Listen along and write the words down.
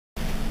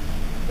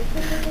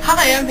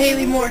Hi, I'm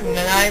Haylee Morton, and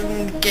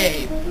I'm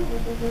gay.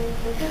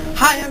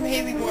 Hi, I'm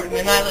Haylee Morton,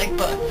 and I like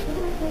butts.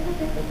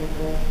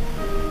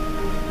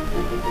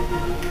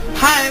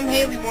 Hi, I'm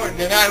Haylee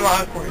Morton, and I'm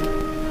awkward.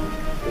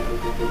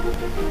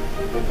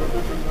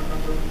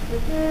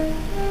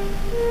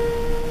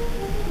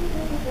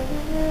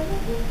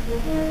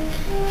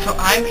 So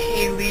I'm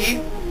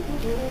Haylee,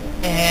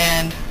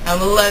 and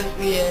I'm a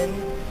lesbian.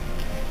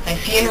 I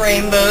see in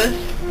rainbows,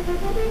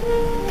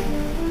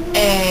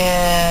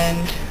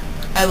 and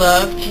I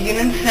love Tegan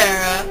and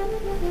Sarah.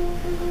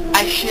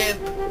 I ship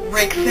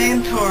Rick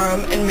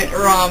Santorum and Mitt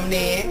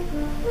Romney,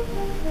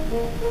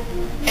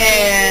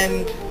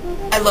 and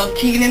I love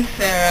Tegan and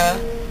Sarah,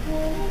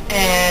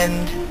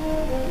 and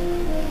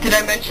did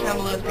I mention I'm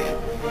a lesbian?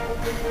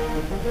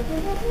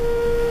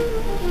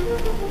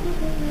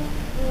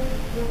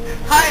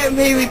 Hi, I'm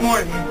Haylee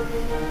Morton.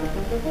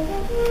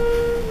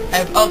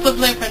 I've also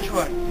played French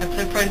horn. I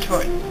play French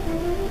horn.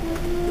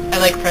 I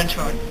like French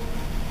horn.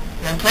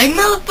 And I'm playing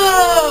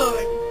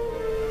mellophone!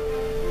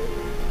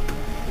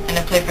 And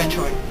I play French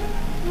horn.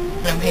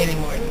 And I'm Haylee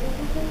Morton.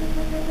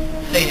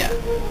 So yeah.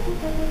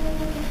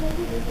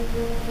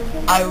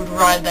 I would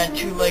ride that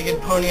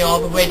two-legged pony all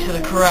the way to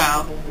the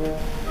corral.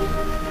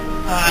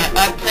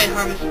 I play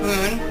Harvest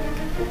Moon.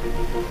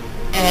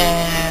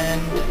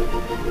 And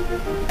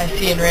I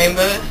see in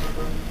rainbows.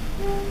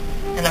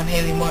 And I'm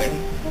Haylee Morton.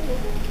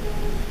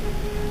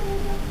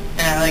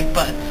 And I like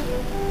butts.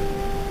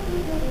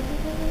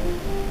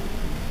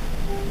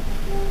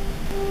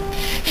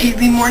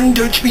 Haylee Morton,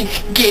 don't you mean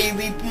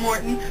Gaylee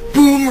Morton?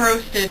 Boom,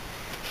 roasted.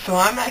 So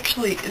I'm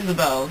actually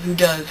Isabel, who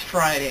does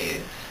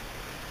Fridays.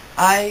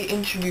 I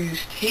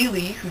introduced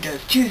Haylee, who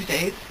does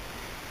Tuesdays.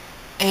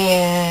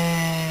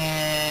 And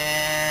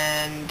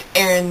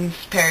Aaron's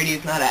parody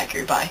is not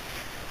accurate. Bye.